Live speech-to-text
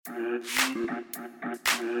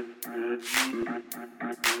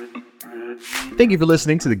Thank you for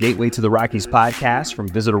listening to the Gateway to the Rockies podcast from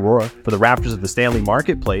Visit Aurora for the Raptors of the Stanley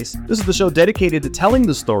Marketplace. This is the show dedicated to telling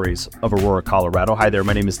the stories of Aurora, Colorado. Hi there,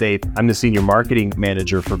 my name is Dave. I'm the Senior Marketing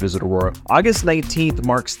Manager for Visit Aurora. August 19th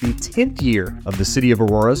marks the 10th year of the City of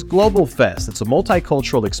Aurora's Global Fest. It's a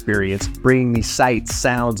multicultural experience bringing the sights,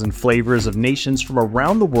 sounds, and flavors of nations from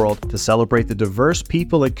around the world to celebrate the diverse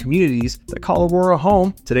people and communities that call Aurora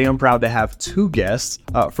home. Today, I'm proud to have two guests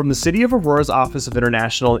from the City of Aurora's Office of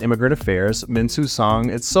International Immigrant Affairs, Minsoo Song.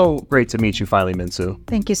 It's so great to meet you finally, Minsoo.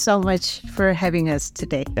 Thank you so much for having us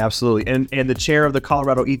today. Absolutely. And the chair of the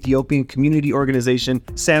Colorado Ethiopian Community Organization,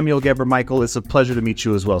 Samuel Gebremichael. It's a pleasure to meet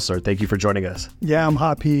you as well, sir. Thank you for joining us. Yeah, I'm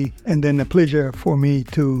happy, and then a pleasure for me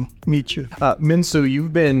to meet you. Minsoo,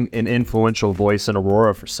 you've been an influential voice in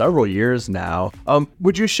Aurora for several years now.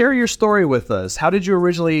 Would you share your story with us? How did you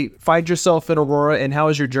originally find yourself in Aurora, and how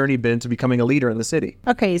has your journey been to becoming a leader in the city?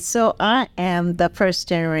 Okay, so I am the first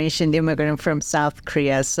generation immigrant from South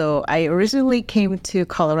Korea. So I originally came to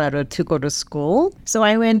Colorado to go to school. So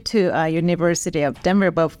I went to University of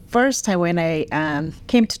Denver, but first when I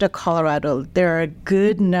came to the Colorado, there are a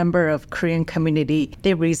good number of Korean community.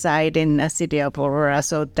 They reside in the city of Aurora.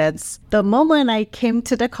 So that's the moment I came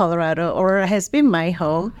to the Colorado. Aurora has been my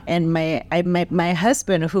home, and I met my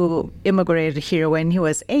husband who immigrated here when he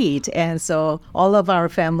was 8. And so all of our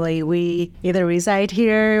family, we either reside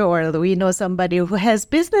here or we know somebody who has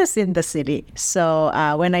business in the city. So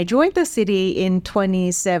when I joined the city in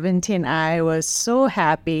 2017, I was so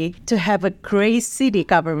happy to have a great city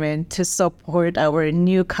government to support our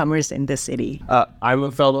newcomers in the city. I'm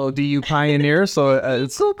a fellow DU pioneer, so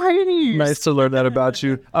it's so pioneers. Nice to learn that about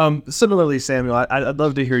you. Similarly, Samuel, I'd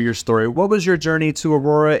love to hear your story. What was your journey to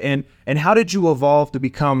Aurora, and how did you evolve to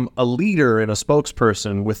become a leader and a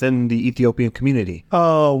spokesperson within the Ethiopian community?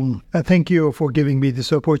 Thank you for giving me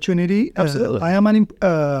this opportunity. Absolutely.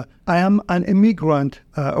 I am an immigrant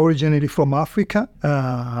originally from Africa,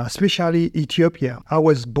 especially Ethiopia. I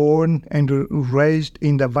was born and raised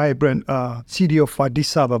in the vibrant city of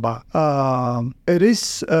Addis Ababa. It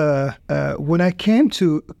is when I came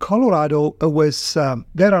to Colorado, it was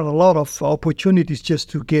there are a lot of opportunities just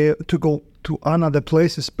to go to another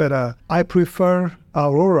places, but I prefer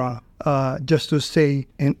Aurora. Just to stay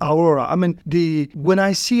in Aurora. I mean, when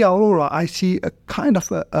I see Aurora, I see a kind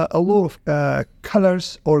of a lot of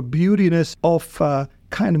colors or beautiness of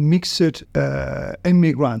kind of mixed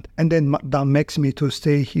immigrant, and then that makes me to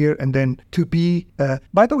stay here and then to be.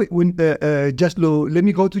 By the way, when let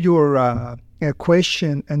me go to your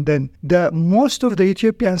question, and then most of the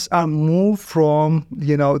Ethiopians are moved from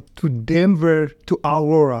to Denver to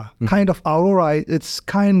Aurora. Kind of Aurora, it's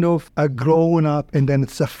kind of a grown up, and then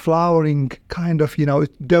it's a flowering kind of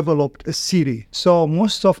developed city. So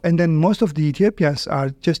most of the Ethiopians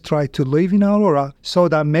are just try to live in Aurora. So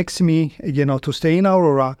that makes me to stay in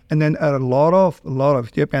Aurora, and then a lot of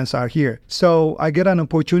Ethiopians are here. So I get an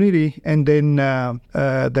opportunity, and then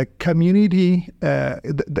the community,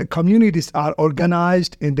 the communities are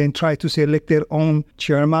organized and then try to select their own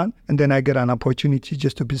chairman, and then I get an opportunity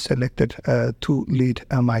just to be selected to lead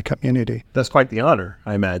my community. That's quite the honor,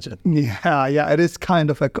 I imagine. Yeah, it is kind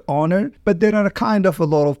of an honor, but there are kind of a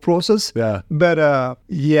lot of process. Yeah. But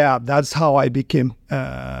that's how I became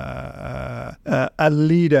a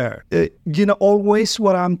leader. Always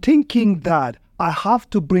what I'm thinking that I have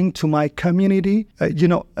to bring to my community,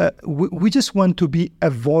 we just want to be a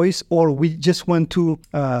voice, or we just want to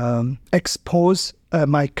expose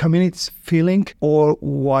my community's feeling or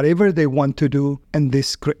whatever they want to do in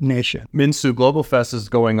this great nation. Minsoo, Global Fest is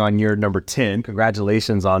going on year number 10.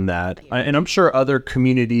 Congratulations on that. And I'm sure other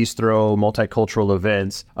communities throw multicultural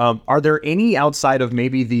events. Are there any outside of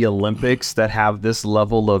maybe the Olympics that have this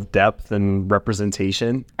level of depth and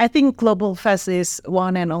representation? I think Global Fest is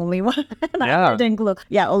one and only one.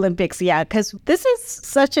 Olympics. Yeah, because this is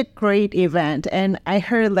such a great event. And I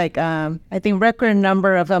heard I think record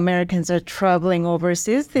number of Americans are traveling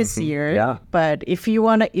overseas this year. Yeah. But if you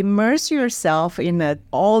want to immerse yourself in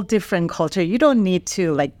all different culture, you don't need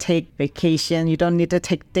to take vacation. You don't need to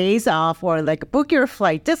take days off or book your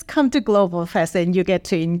flight. Just come to Global Fest and you get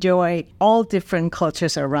to enjoy all different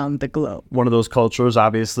cultures around the globe. One of those cultures,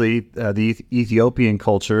 obviously, the Ethiopian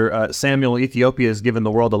culture. Samuel, Ethiopia has given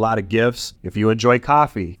the world a lot of gifts. If you enjoy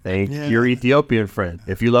coffee, thank your Ethiopian friend.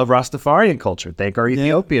 If you love Rastafarian culture, thank our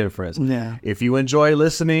Ethiopian friends. Yeah. If you enjoy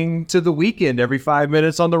listening to The Weeknd every 5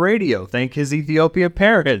 minutes on the radio, thank his Ethiopian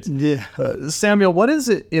parents. Yeah. Samuel, what is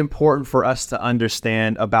it important for us to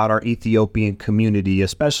understand about our Ethiopian community,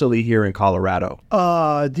 especially here in Colorado?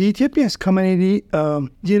 The Ethiopian community,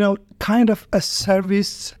 kind of a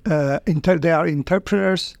service. They are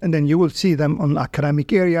interpreters, and then you will see them on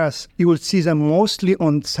academic areas. You will see them mostly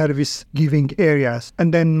on service giving areas.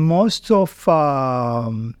 And then most of,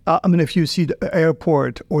 if you see the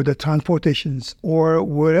airport or the transportations or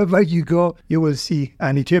wherever you go, you will see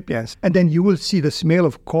an Ethiopians. And then you will see the smell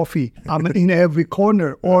of coffee in every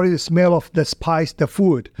corner, or the smell of the spice, the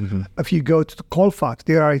food. Mm-hmm. If you go to the Colfax,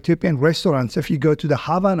 there are Ethiopian restaurants. If you go to the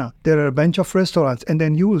Havana, there are a bunch of restaurants. And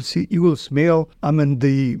then you will smell,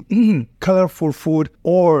 the colorful food,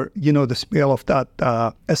 or, the smell of that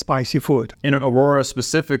spicy food. And Aurora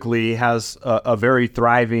specifically has a very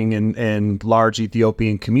thriving and large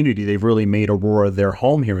Ethiopian community. They've really made Aurora their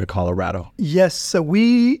home here in Colorado. Yes, so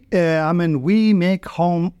we make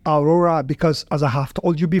home Aurora because, as I have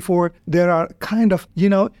told you before, there are kind of,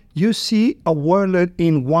 you see a world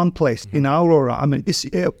in one place in Aurora. It's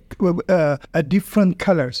a different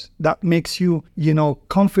colors that makes you,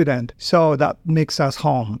 confident. So that makes us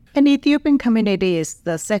home. And the Ethiopian community is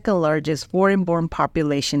the second largest foreign-born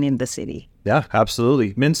population in the city. Yeah,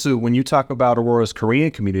 absolutely. Minsoo, when you talk about Aurora's Korean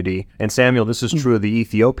community, and Samuel, this is true of the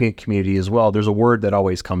Ethiopian community as well, there's a word that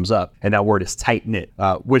always comes up, and that word is tight-knit,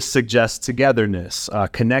 which suggests togetherness,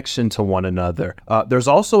 connection to one another. There's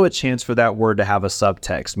also a chance for that word to have a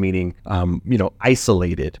subtext, meaning,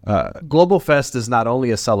 isolated. Global Fest is not only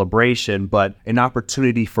a celebration, but an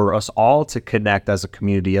opportunity for us all to connect as a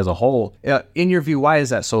community as a whole. In your view, why is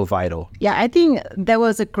that so vital? Yeah, I think that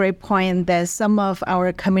was a great point that some of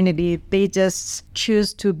our community, they just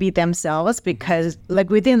choose to be themselves because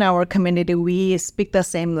within our community, we speak the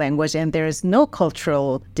same language and there is no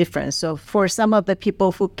cultural difference. So for some of the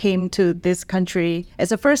people who came to this country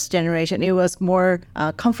as a first generation, it was more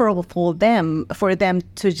comfortable for them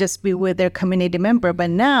to just be with their community member. But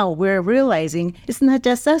now we're realizing it's not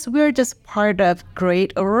just us. We're just part of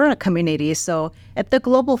great Aurora community. So at the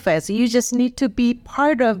Global Fest, you just need to be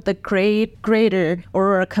part of the greater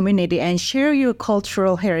Aurora community and share your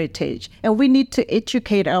cultural heritage. And we need to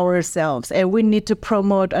educate ourselves, and we need to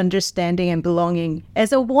promote understanding and belonging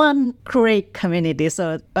as a one great community.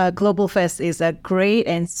 So Global Fest is a great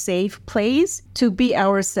and safe place to be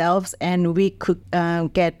ourselves, and we could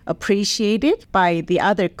get appreciated by the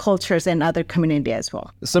other cultures and other community as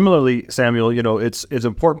well. Similarly, Samuel, it's an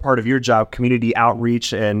important part of your job, community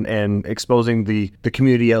outreach and exposing the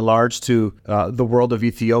community at large to the world of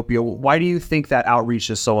Ethiopia. Why do you think that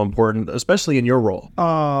outreach is so important, especially in your role?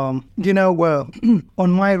 On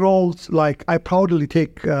my roles, I proudly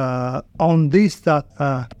take on this that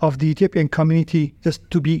of the Ethiopian community just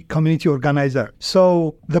to be community organizer.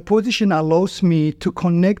 So the position allows me to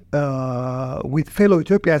connect with fellow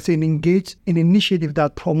Ethiopians and engage in initiatives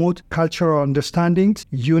that promote cultural understandings,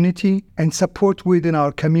 unity, and support within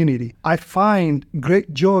our community. I find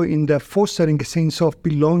great joy in the fostering a sense of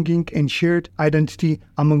belonging and shared identity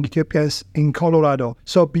among Ethiopians in Colorado.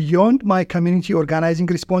 So beyond my community organizing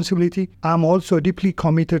responsibility, I'm also deeply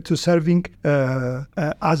committed to serving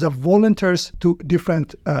as a volunteers to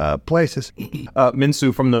different places.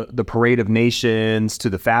 Minsoo, from the Parade of Nations to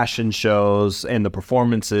the fashion shows and the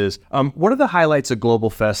performances, what are the highlights of Global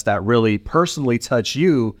Fest that really personally touch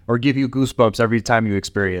you or give you goosebumps every time you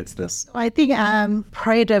experience this? I think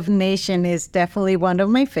Parade of Nation is definitely one of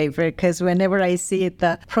my favorite because whenever I see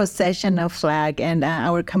the procession of flag and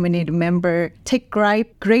our community member take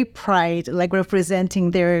great pride,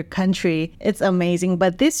 representing their country, it's amazing.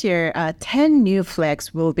 But this year, 10 new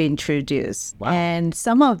flags will be introduced. Wow. And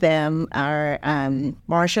some of them are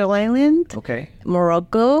Marshall Island,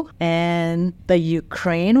 Morocco, and the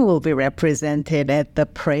Ukraine will be represented at the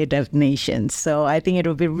Parade of Nations. So I think it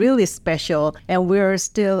will be really special. And we're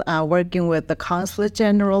still working with the Consulate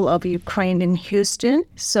General of Ukraine in Houston.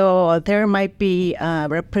 So there might be a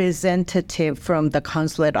representative from the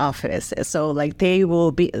consulate office. So they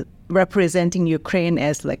will be representing Ukraine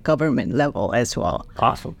as government level as well.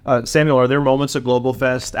 Awesome. Samuel, are there moments of Global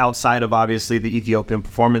Fest outside of obviously the Ethiopian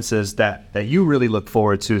performances that you really look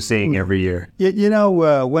forward to seeing every year?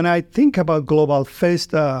 When I think about Global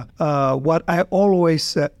Fest, what I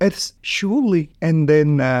always, it's surely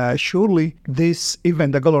this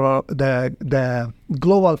event, the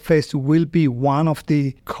Global Fest will be one of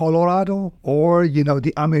the Colorado or,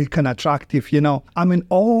 the American attractive,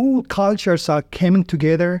 all cultures are coming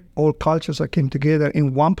together. All cultures are came together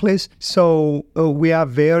in one place. So we are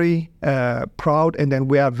very proud, and then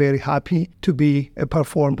we are very happy to be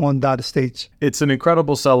performed on that stage. It's an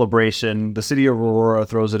incredible celebration. The city of Aurora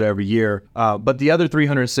throws it every year. But the other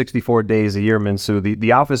 364 days a year, Minsoo,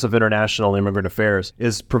 the Office of International Immigrant Affairs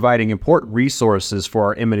is providing important resources for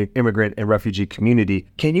our immigrant and refugee community. community.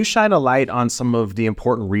 Can you shine a light on some of the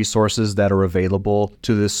important resources that are available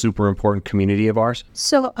to this super important community of ours?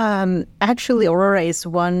 So actually, Aurora is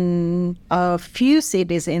one of few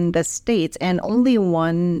cities in the States and only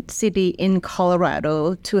one city in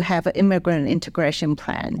Colorado to have an immigrant integration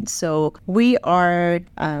plan. So we are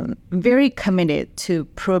very committed to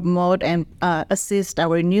promote and assist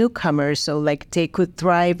our newcomers so like they could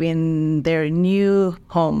thrive in their new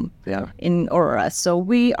home in Aurora. So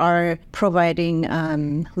we are providing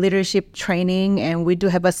leadership training, and we do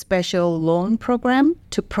have a special loan program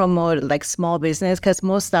to promote like small business, because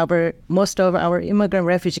most of our immigrant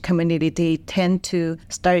refugee community, they tend to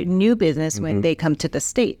start new business when they come to the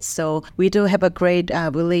States. So we do have a great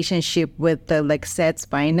relationship with the like SETS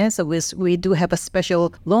Finance. So we do have a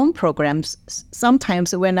special loan programs.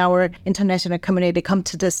 Sometimes when our international community come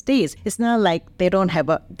to the States, it's not like they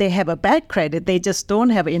have a bad credit. They just don't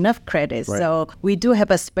have enough credit. Right. So we do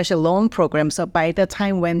have a special loan program. So by the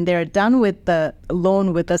time when they're done with the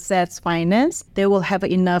loan with the SETS Finance, they will have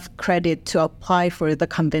enough credit to apply for the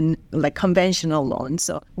conventional loan.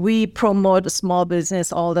 So we promote small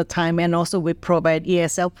business all the time, and also we provide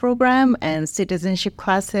ESL program and citizenship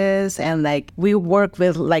classes, and like we work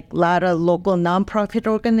with like a lot of local nonprofit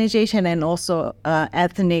organization and also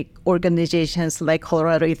ethnic organizations like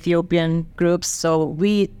Colorado Ethiopian groups. So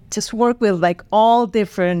we just work with like all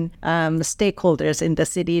different stakeholders in the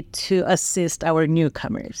city to assist our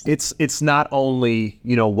newcomers. It's not only,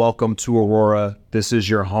 welcome to Aurora, this is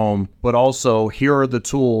your home, but also here are the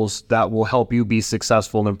tools that will help you be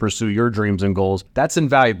successful and pursue your dreams and goals. That's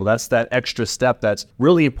invaluable. That's that extra step that's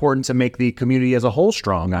really important to make the community as a whole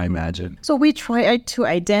strong, I imagine. So we try to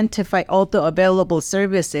identify all the available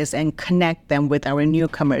services and connect them with our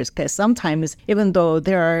newcomers, because sometimes even though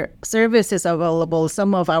there are services available,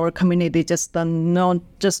 some of our community just don't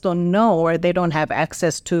know, or they don't have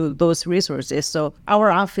access to those resources. So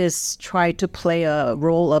our office try to play a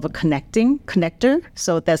role of a connector.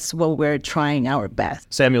 So that's what we're trying our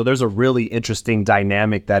best. Samuel, there's a really interesting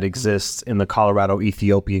dynamic that exists in the Colorado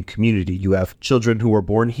Ethiopian community. You have children who were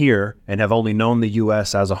born here and have only known the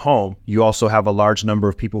U.S. as a home. You also have a large number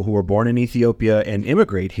of people who were born in Ethiopia and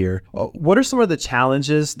immigrate here. What are some of the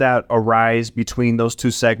challenges that arise between those two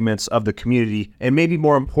segments of the community? And maybe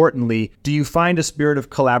more importantly, do you find a spirit of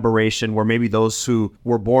collaboration where maybe those who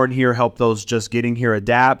were born here help those just getting here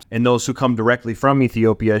adapt, and those who come directly from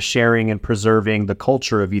Ethiopia sharing and preserving the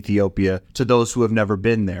culture of Ethiopia to those who have never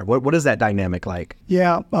been there? What is that dynamic like?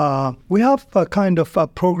 Yeah, we have kind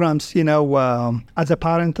of programs, as a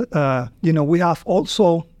parent, we have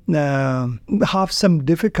also have some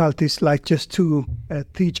difficulties, like just to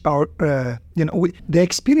teach our, the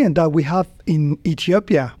experience that we have in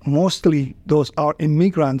Ethiopia, mostly those are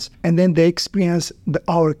immigrants, and then the experience that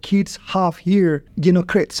our kids have here,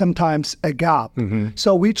 create sometimes a gap.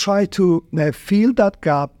 So we try to fill that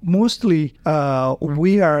gap. Mostly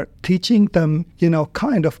we are teaching them,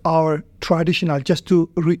 kind of our traditional, just to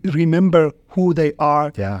remember who they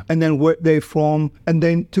are, and then where they're from, and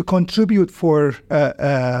then to contribute for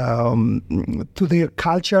to their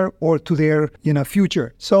culture or to their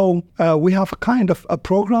future. So we have kind of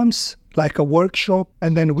programs like a workshop,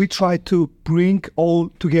 and then we try to bring all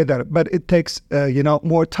together, but it takes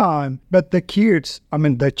more time. But the kids,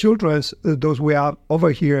 the children, those we have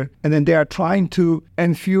over here, and then they are trying to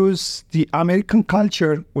infuse the American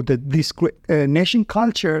culture or this nation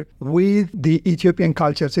culture with the Ethiopian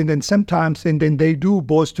cultures, and then sometimes, and then they do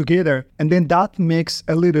both together, and then that makes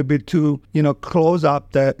a little bit to close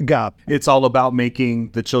up the gap. It's all about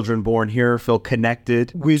making the children born here feel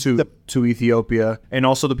connected to Ethiopia, and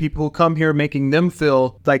also the people who come here, making them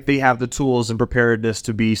feel like they have the tools and preparedness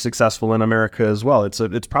to be successful in America as well.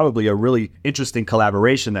 It's probably a really interesting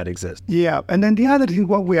collaboration that exists. Yeah, and then the other thing,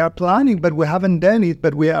 what we are planning, but we haven't done it,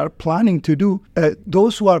 but we are planning to do,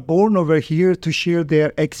 those who are born over here to share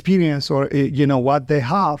their experience or, what they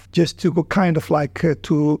have, just to go kind of like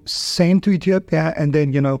to send to Ethiopia, and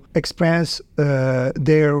then, experience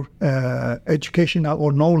their educational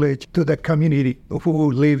or knowledge to the community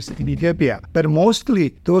who lives in Ethiopia. But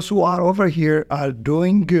mostly those who are over here are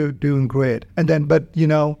doing good, doing great. And then, but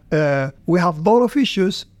we have a lot of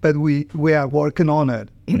issues, but we are working on it.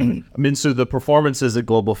 Minsoo, the performances at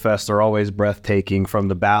Global Fest are always breathtaking, from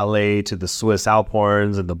the ballet to the Swiss Alp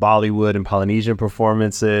horns and the Bollywood and Polynesian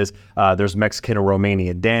performances. There's Mexican and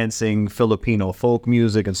Romanian dancing, Filipino folk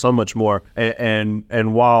music, and so much more.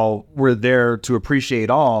 And while we're there to appreciate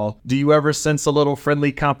all, do you ever sense a little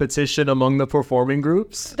friendly competition among the performing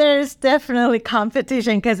groups? There's definitely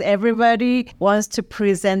competition, because everybody wants to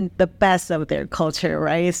present the best of their culture,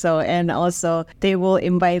 right? So, and also they will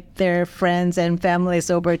invite their friends and family.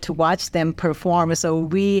 So over to watch them perform. So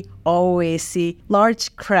we always see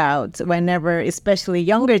large crowds whenever, especially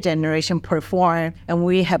younger generation, perform, and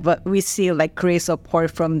we see like great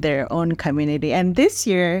support from their own community. And this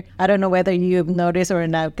year, I don't know whether you've noticed or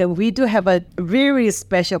not, that we do have a very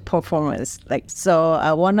special performance.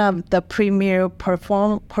 One of the premier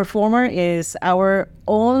performer is our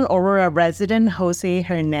own Aurora resident, Jose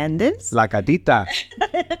Hernandez. La Catita.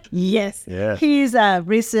 Yes. Yeah. He's a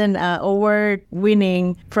recent award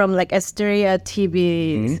winning from like Asteria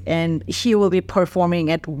TV, and he will be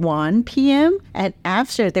performing at 1 p.m. And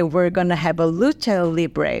after that, we're going to have a lucha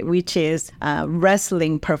libre, which is a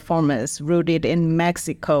wrestling performance rooted in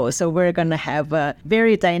Mexico. So we're going to have a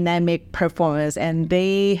very dynamic performance, and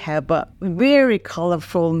they have a very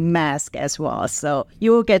colorful mask as well. So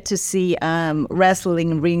you will get to see wrestling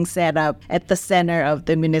ring set up at the center of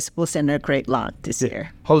the Municipal Center Great Lawn this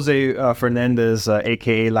year. Jose Fernandez,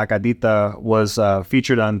 a.k.a. La Cadita, was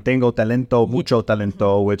featured on Tengo Talento, Mucho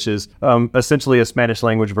Talento, which is essentially a Spanish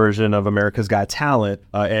language version of America's Got Talent,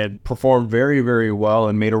 and performed very, very well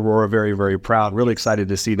and made Aurora very, very proud. Really excited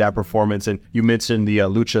to see that performance. And you mentioned the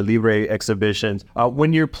Lucha Libre exhibitions.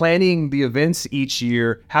 When you're planning the events each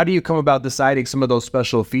year, how do you come about deciding some of those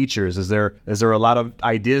special features? Is there a lot of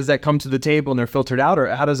ideas that come to the table and they're filtered out, or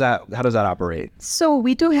how does that operate? So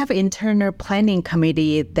we do have an internal planning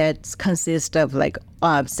committee that consists of like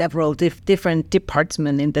several different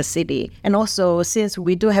departments in the city. And also, since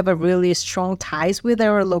we do have a really strong ties with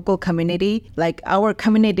our local community, like our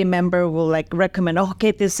community member will like recommend,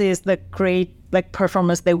 okay, this is the great like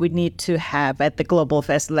performance that we need to have at the Global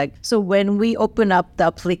Fest. Like, so when we open up the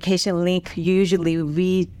application link, usually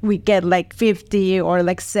we get like 50 or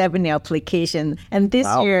like 70 applications. And this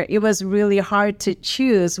year it was really hard to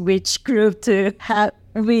choose which group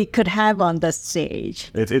we could have on the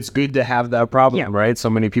stage. It's good to have that problem, right? So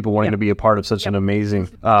many people wanting to be a part of such an amazing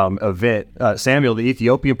event. Samuel, the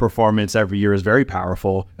Ethiopian performance every year is very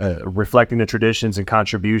powerful, reflecting the traditions and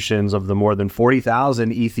contributions of the more than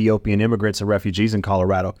 40,000 Ethiopian immigrants and refugees in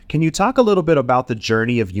Colorado. Can you talk a little bit about the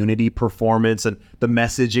Journey of Unity performance and the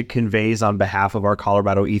message it conveys on behalf of our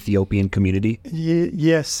Colorado Ethiopian community?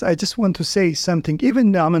 Yes, I just want to say something.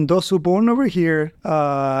 Even those who born over here,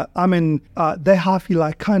 they have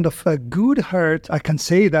like kind of a good heart. I can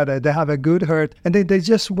say that they have a good heart, and they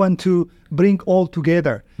just want to bring all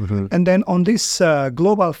together. And then on this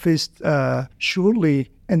Global Fest, surely,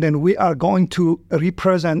 and then we are going to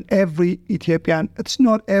represent every Ethiopian. It's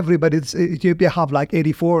not every, but Ethiopia have like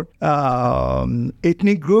 84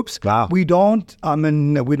 ethnic groups. Wow. We don't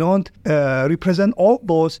represent all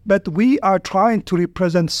those, but we are trying to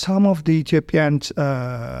represent some of the Ethiopian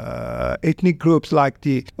ethnic groups. Like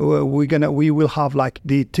we will have like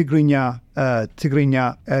the Tigrinya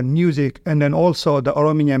music, and then also the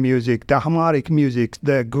Oromiya music, the Amharic music,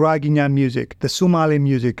 the Guraginya music, the Somali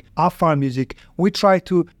music, Afar music. We try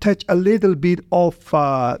to touch a little bit of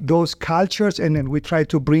those cultures, and then we try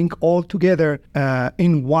to bring all together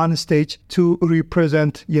in one stage to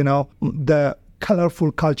represent, the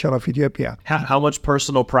colorful culture of Ethiopia. How much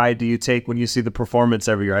personal pride do you take when you see the performance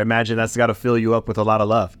every year? I imagine that's got to fill you up with a lot of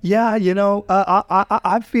love. Yeah, I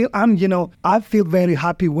feel very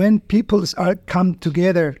happy when people come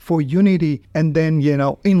together for unity, and then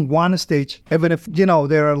in one stage. Even if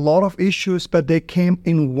there are a lot of issues, but they came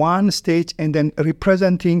in one stage, and then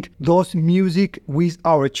representing those music with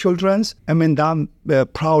our children's.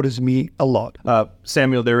 That prouds me a lot.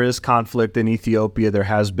 Samuel, there is conflict in Ethiopia. There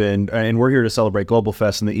has been, and we're here to celebrate Global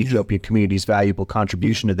Fest and the Ethiopian community's valuable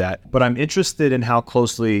contribution to that. But I'm interested in how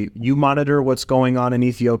closely you monitor what's going on in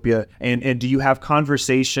Ethiopia, and do you have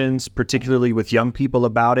conversations, particularly with young people,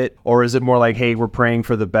 about it? Or is it more like, hey, we're praying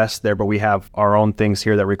for the best there, but we have our own things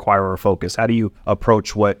here that require our focus? How do you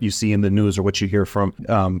approach what you see in the news or what you hear from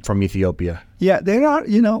Ethiopia? Yeah, there are,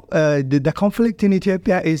 the conflict in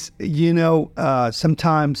Ethiopia is,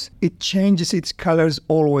 sometimes it changes its colors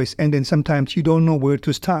always, and then sometimes you don't know where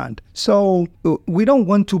to stand. So we don't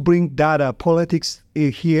want to bring data politics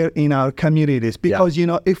here in our communities, because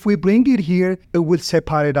if we bring it here, it will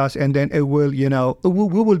separate us, and then it will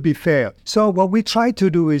we will be fair. So what we try to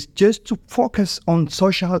do is just to focus on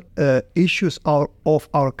social issues of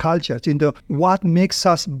our cultures, what makes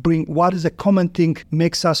us what is a common thing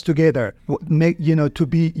makes us together, to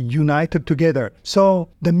be united together. So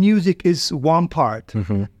the music is one part,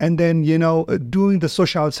 and then doing the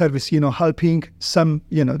social service, helping some,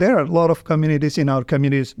 there are a lot of communities in our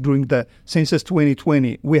communities. During the census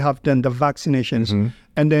 2020, we have done the vaccinations.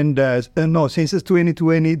 And then census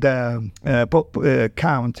 2020, the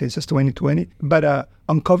count, census 2020. But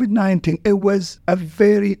on COVID-19, it was a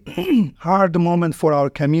very hard moment for our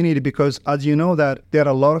community because, as you know, that there are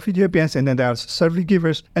a lot of Ethiopians and then there are service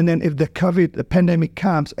givers. And then if the COVID pandemic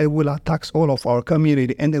comes, it will attack all of our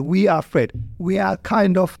community. And then we are afraid. We are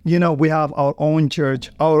kind of, we have our own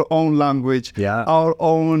church, our own language, our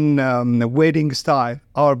own wedding style,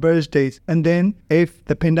 our birthdays. And then if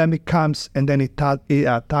the pandemic comes and then it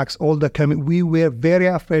attacks all the community, we were very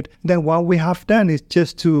afraid. Then what we have done is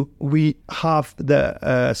we have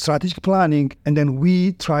the strategic planning and then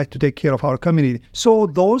we try to take care of our community. So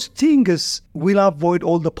those things will avoid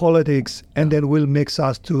all the politics and then will make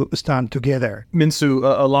us to stand together. Minsoo,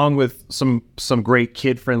 along with some great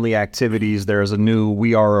kid-friendly activities, there's a new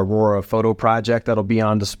We Are Aurora photo project that'll be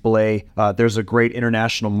on display. There's a great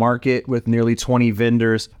international market with nearly 20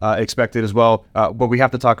 vendors expected as well. But we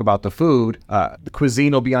have to talk about the food. The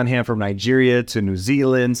cuisine will be on hand from Nigeria to New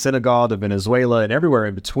Zealand, Senegal to Venezuela, and everywhere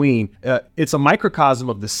in between. It's a microcosm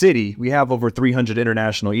of the city. We have over 300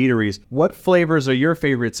 international eateries. What flavors are your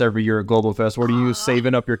favorites every year at Global Fest? What are you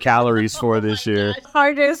saving up your calories for this year?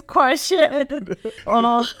 Hardest question.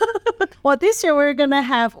 Well, this year we're going to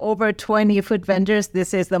have over 20 food vendors.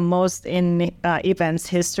 This is the most in events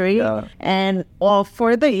history. And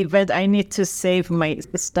for the event, I need to save my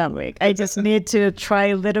stomach. I just need to try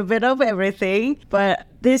a little bit of everything. But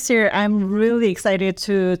this year, I'm really excited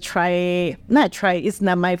to it's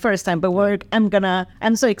not my first time, but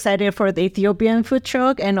I'm so excited for the Ethiopian food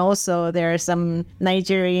truck. And also there are some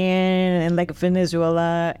Nigerian and like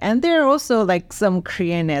Venezuela. And there are also like some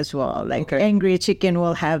Korean as well. Like Angry Chicken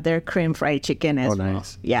will have their Korean fried chicken as well.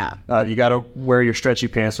 Nice. Yeah. You got to wear your stretchy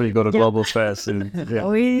pants when you go to Global Fest. And,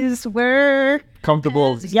 always wear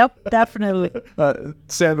comfortable. Yep, definitely.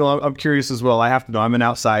 Samuel, I'm curious as well. I have to know, I'm an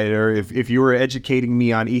outsider. If you were educating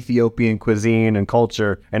me on Ethiopian cuisine and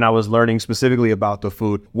culture, and I was learning specifically about the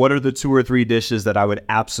food, what are the 2 or 3 dishes that I would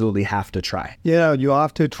absolutely have to try? Yeah, you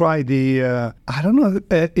have to try the, I don't know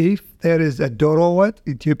if there is a dorowet,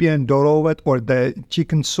 Ethiopian dorowet, or the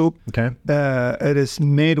chicken soup. Okay. It is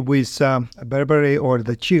made with berberry or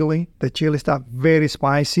the chili. The chili stuff, very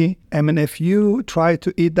spicy. I mean, if you try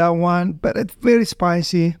to eat that one, but it's very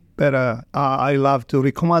spicy. But I love to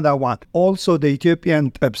recommend that one. Also, the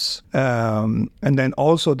Ethiopian tips. And then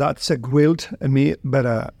also that's a grilled meat, but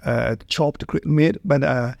chopped grilled meat.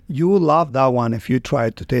 But you will love that one if you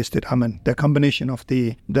try to taste it. I mean, the combination of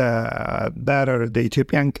the batter, the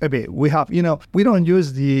Ethiopian kebab. We have, we don't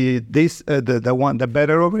use the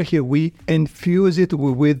batter over here. We infuse it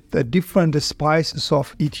with the different spices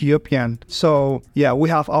of Ethiopian. So yeah, we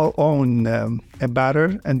have our own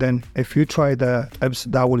batter, and then if you try the tips,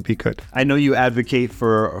 that will be good. I know you advocate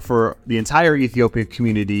for the entire Ethiopian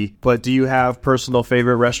community, but do you have personal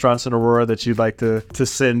favorite restaurants in Aurora that you'd like to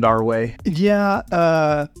send our way? Yeah,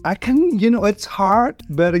 I can, it's hard,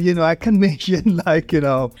 but, I can mention like, 2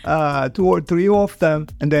 or 3 of them.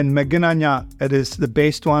 And then Megananya, it is the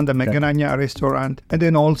best one, the Megananya restaurant. And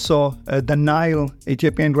then also the Nile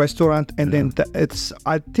Ethiopian restaurant. And then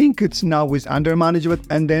I think it's now with under management.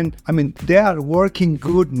 And then, they are working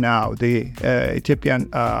good now, the Ethiopian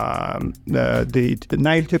the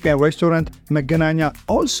Nile Ethiopian restaurant, Megananya.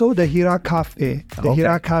 Also the Hira Cafe. The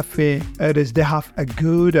Hira Cafe, they have a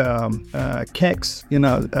good cakes.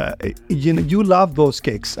 You love those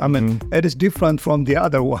cakes. It is different from the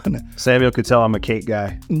other one. Samuel could tell I'm a cake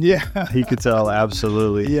guy. Yeah. He could tell,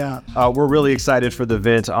 absolutely. Yeah. We're really excited for the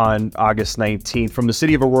event on August 19th. From the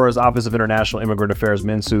City of Aurora's Office of International Immigrant Affairs,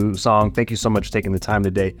 Minsoo Song, thank you so much for taking the time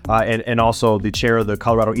today. And also the chair of the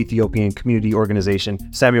Colorado Ethiopian Community Organization,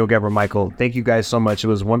 Samuel Gebremichael. Thank you guys so much. It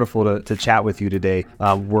was wonderful to chat with you today.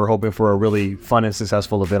 We're hoping for a really fun and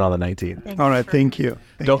successful event on the 19th. All right, thank you.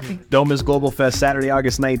 Don't miss Global Fest Saturday,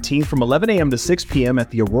 August 19th from 11 a.m. to 6 p.m.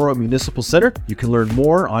 at the Aurora Municipal Center. You can learn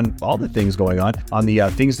more on all the things going on the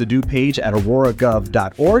Things to Do page at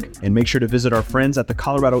auroragov.org, and make sure to visit our friends at the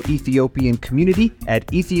Colorado Ethiopian Community at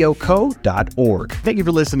ethioco.org. Thank you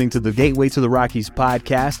for listening to the Gateway to the Rockies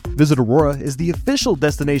podcast. Visit Aurora is the official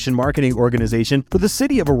destination marketing organization for the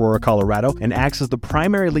city of Aurora, Colorado, and acts as the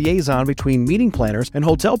primary liaison between meeting planners and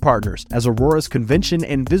hotel partners. As Aurora's Convention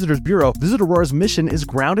and Visitors Bureau, Visit Aurora's mission is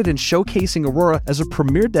grounded in showcasing Aurora as a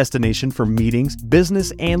premier destination for meetings,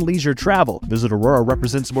 business, and leisure travel. Visit Aurora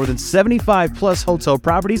represents more than 75 plus hotel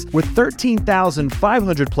properties with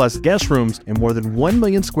 13,500 plus guest rooms and more than 1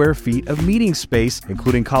 million square feet of meeting space,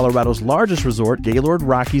 including Colorado's largest resort, Gaylord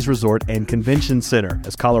Rockies Resort and Convention Center.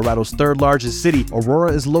 As Colorado's third largest largest city, Aurora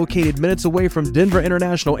is located minutes away from Denver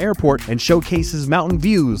International Airport and showcases mountain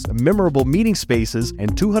views, memorable meeting spaces,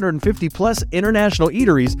 and 250-plus international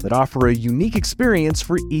eateries that offer a unique experience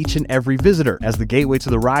for each and every visitor. As the gateway to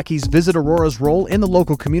the Rockies, Visit Aurora's role in the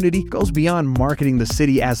local community goes beyond marketing the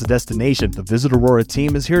city as a destination. The Visit Aurora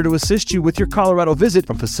team is here to assist you with your Colorado visit,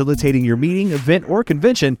 from facilitating your meeting, event, or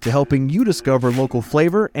convention to helping you discover local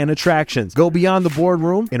flavor and attractions. Go beyond the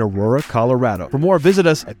boardroom in Aurora, Colorado. For more, visit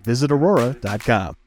us at visitaurora.com.